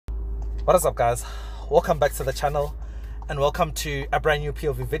What is up, guys? Welcome back to the channel and welcome to a brand new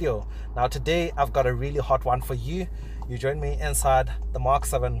POV video. Now today I've got a really hot one for you. You join me inside the Mark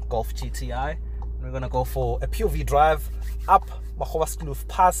 7 Golf GTI. We're gonna go for a POV drive up Kloof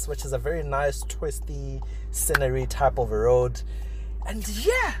Pass, which is a very nice twisty scenery type of a road. And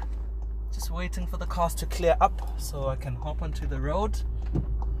yeah, just waiting for the cars to clear up so I can hop onto the road.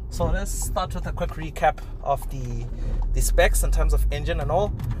 So let's start with a quick recap of the specs in terms of engine and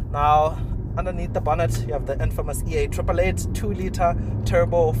all. Now, underneath the bonnet, you have the infamous EA 888 2-liter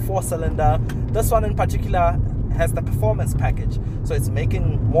turbo 4-cylinder. This one in particular has the performance package, so it's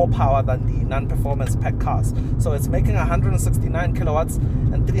making more power than the non-performance pack cars. So it's making 169 kilowatts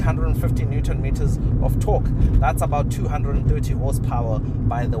and 350 newton meters of torque. That's about 230 horsepower,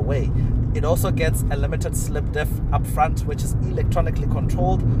 by the way. It also gets a limited slip diff up front, which is electronically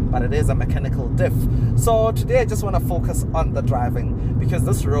controlled, but it is a mechanical diff. So today I just want to focus on the driving because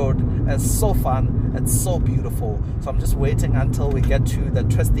this road is so fun, it's so beautiful. So I'm just waiting until we get to the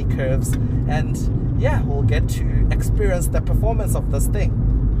twisty curves and yeah, we'll get to experience the performance of this thing.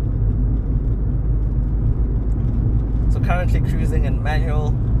 So currently cruising in manual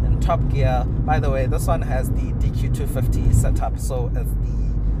in top gear. By the way, this one has the DQ250 setup, so it's the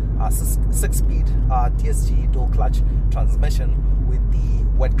 6-speed DSG dual clutch transmission with the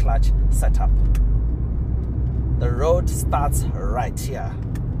wet clutch setup. The road starts right here.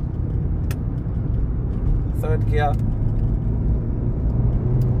 Third gear.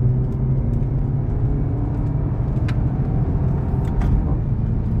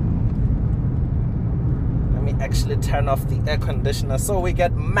 Let me actually turn off the air conditioner so we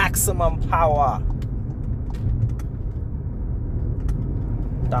get maximum power.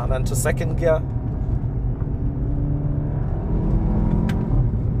 Down into second gear.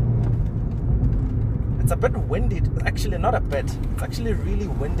 It's a bit windy, actually not a bit, it's actually really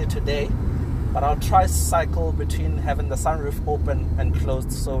windy today, but I'll try cycle between having the sunroof open and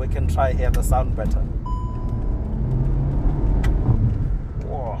closed so we can try hear the sound better.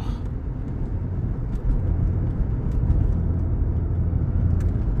 Whoa.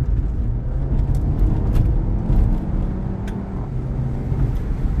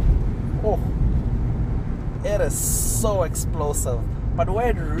 Oh, it is so explosive, but where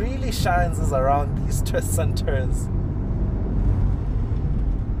it really shines is around these twists and turns.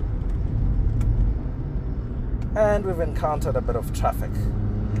 And we've encountered a bit of traffic.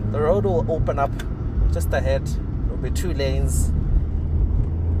 The road will open up just ahead. There'll be 2 lanes.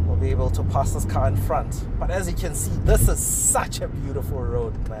 We'll be able to pass this car in front. But as you can see, this is such a beautiful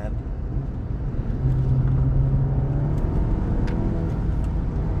road, man.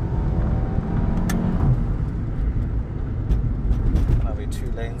 Gonna be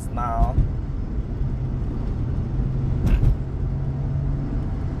 2 lanes now.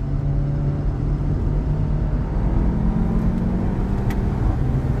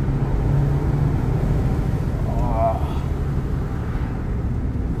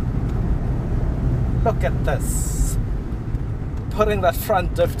 Look at this, putting that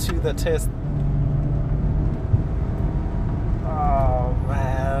front diff to the test. Oh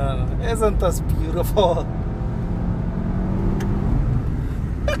man, isn't this beautiful?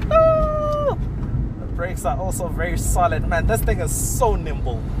 The brakes are also very solid, man. This thing is so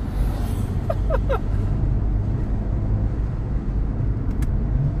nimble.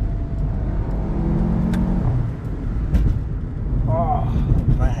 Oh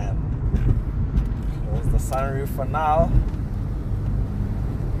man. The sunroof for now.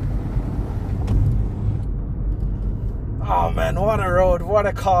 Oh man, what a road, what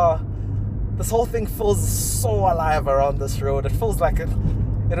a car. This whole thing feels so alive around this road. It feels like it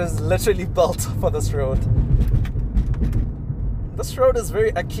is literally built for this road. This road is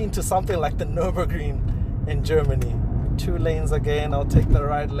very akin to something like the Nürburgring in Germany. 2 lanes again, I'll take the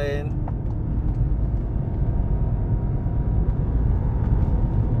right lane.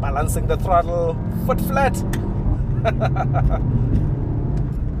 Balancing the throttle, foot flat.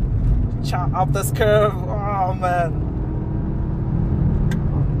 Chop up this curve. Oh man.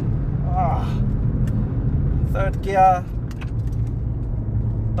 Oh. Third gear.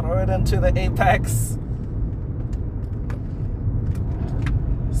 Throw it into the apex.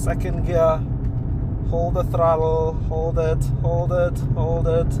 Second gear. Hold the throttle. Hold it. Hold it. Hold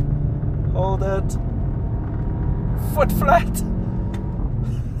it. Hold it. Foot flat.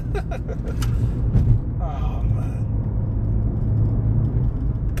 Oh man.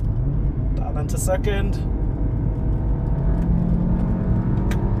 Down into second.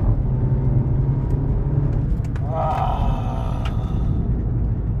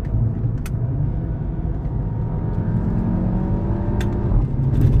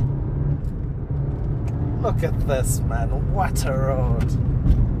 Look at this, man. What a road.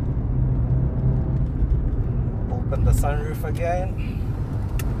 Open the sunroof again.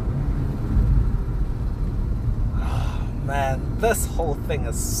 Man, this whole thing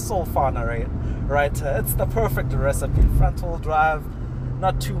is so fun, right? It's the perfect recipe. Front wheel drive,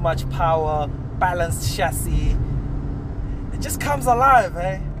 not too much power, balanced chassis. It just comes alive,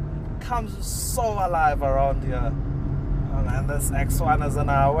 eh? Comes so alive around here. Oh man, this X1 is in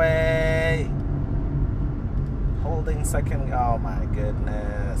our way. Holding second, oh my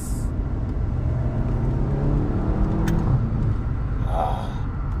goodness. Oh.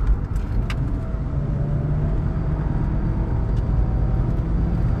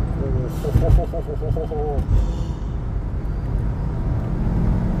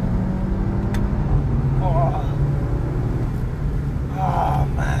 Oh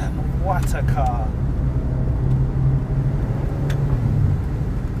man, what a car.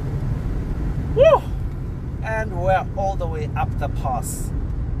 Woo! And we're all the way up the pass.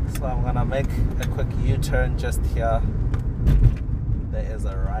 So I'm gonna make a quick U-turn just here. There is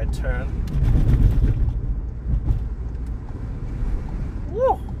a right turn.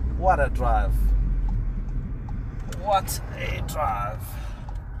 Woo! What a drive. What a drive.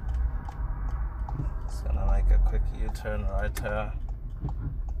 Just gonna make a quick U-turn right here.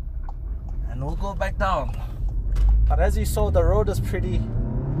 And we'll go back down. But as you saw, the road is pretty...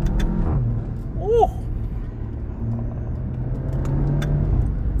 Ooh!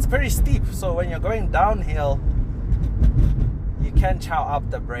 It's pretty steep, so when you're going downhill, you can chow up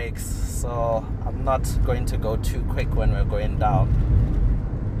the brakes. So I'm not going to go too quick when we're going down.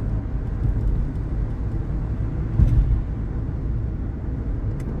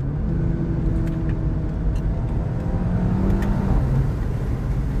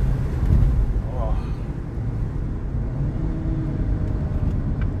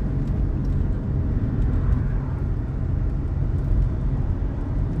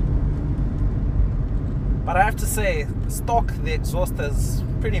 But I have to say, stock, the exhaust is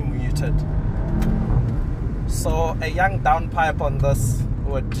pretty muted. So a young downpipe on this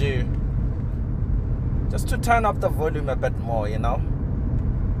would do. Just to turn up the volume a bit more, you know.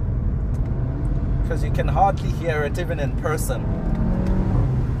 Because you can hardly hear it even in person,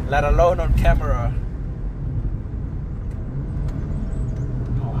 let alone on camera.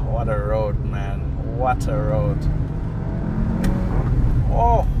 Oh, what a road, man. What a road.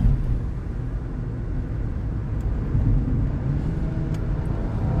 Oh.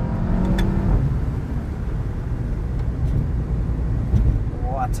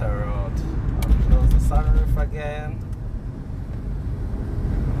 What a road. I'll close the sunroof again.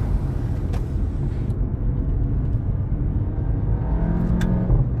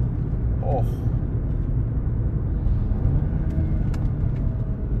 Oh.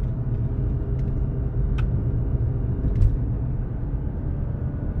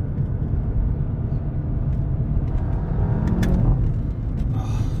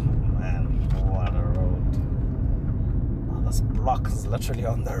 Block is literally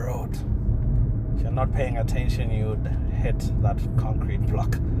on the road. If you're not paying attention, you would hit that concrete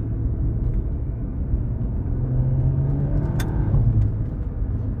block.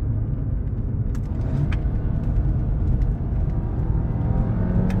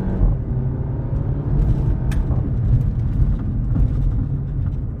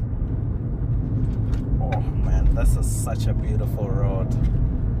 Oh man, this is such a beautiful road.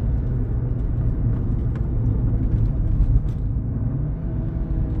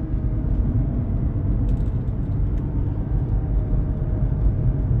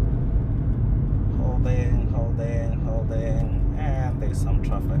 Holding, and there's some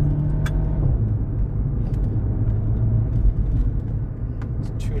traffic.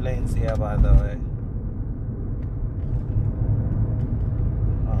 There's 2 lanes here, by the way.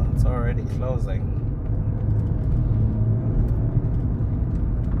 Oh, it's already closing.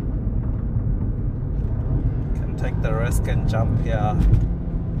 Can take the risk and jump here,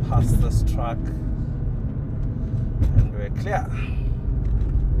 past this truck, and we're clear.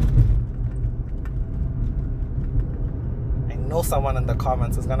 I know someone in the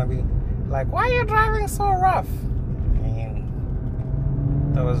comments is gonna be like, why are you driving so rough? I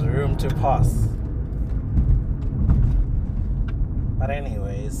mean, there was room to pass. But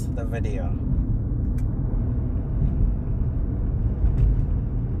anyways, the video.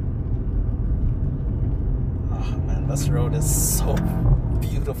 Oh man, this road is so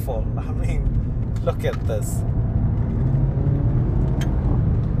beautiful. I mean, look at this.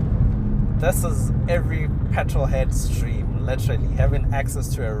 This is every petrol head's dream, literally, having access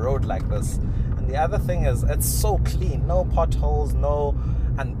to a road like this. And the other thing is, it's so clean. No potholes, no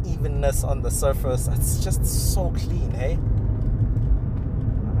unevenness on the surface. It's just so clean, hey?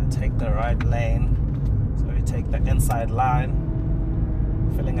 I'm gonna take the right lane, so we take the inside line.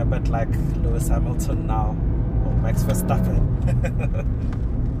 Feeling a bit like Lewis Hamilton now, or Max Verstappen.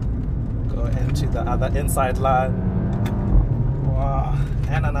 Go into the other inside line. Wow,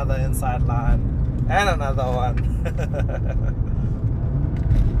 and another inside line, and another one.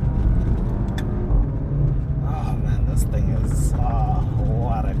 Oh man, this thing is,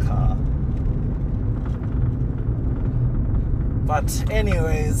 what a car. But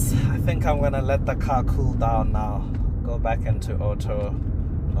anyways, I think I'm gonna let the car cool down now. Go back into auto,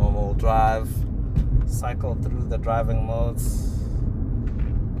 normal drive, cycle through the driving modes.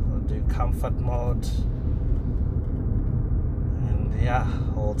 We'll do comfort mode. And yeah,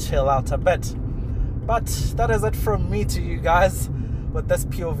 we'll chill out a bit. But that is it from me to you guys with this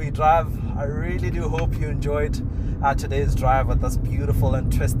POV drive. I really do hope you enjoyed today's drive with this beautiful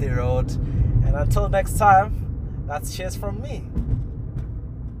and twisty road. And until next time, that's cheers from me.